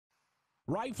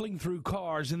Rifling through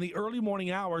cars in the early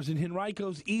morning hours in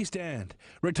Henrico's East End,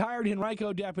 retired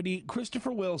Henrico deputy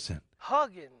Christopher Wilson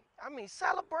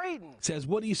Celebrating. says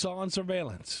what he saw on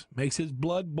surveillance makes his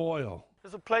blood boil.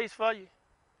 There's a place for you.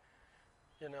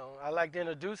 I like to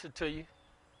introduce it to you.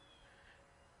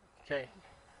 Okay,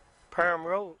 Perham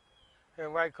Road,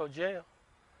 Henrico Jail.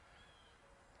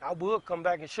 I will come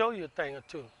back and show you a thing or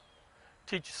two.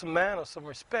 Teach you some manners, some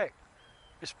respect.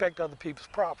 Respect other people's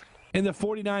property. In the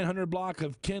 4900 block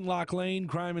of Kinlock Lane,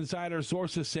 Crime Insider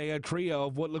sources say a trio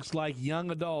of what looks like young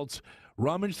adults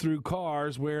rummaged through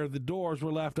cars where the doors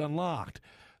were left unlocked.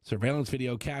 Surveillance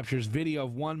video captures video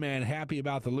of one man happy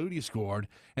about the loot he scored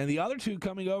and the other two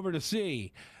coming over to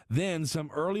see. Then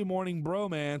some early morning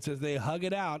bromance as they hug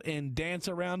it out and dance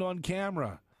around on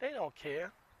camera. They don't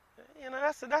care.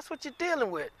 That's what you're dealing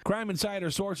with. Crime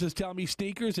Insider sources tell me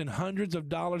sneakers and hundreds of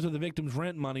dollars of the victim's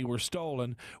rent money were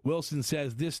stolen. Wilson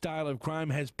says this style of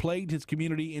crime has plagued his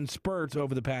community in spurts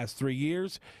over the past 3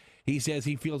 years. He says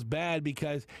he feels bad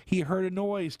because he heard a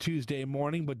noise Tuesday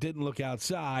morning but didn't look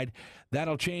outside.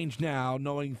 That'll change now,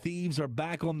 knowing thieves are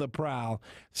back on the prowl.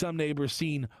 Some neighbors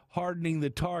seen hardening the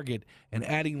target and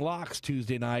adding locks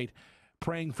Tuesday night,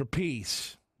 praying for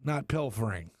peace, not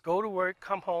pilfering. Go to work,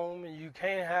 come home, and you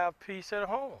can't have peace at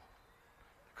home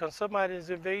because somebody is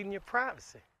invading your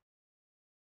privacy.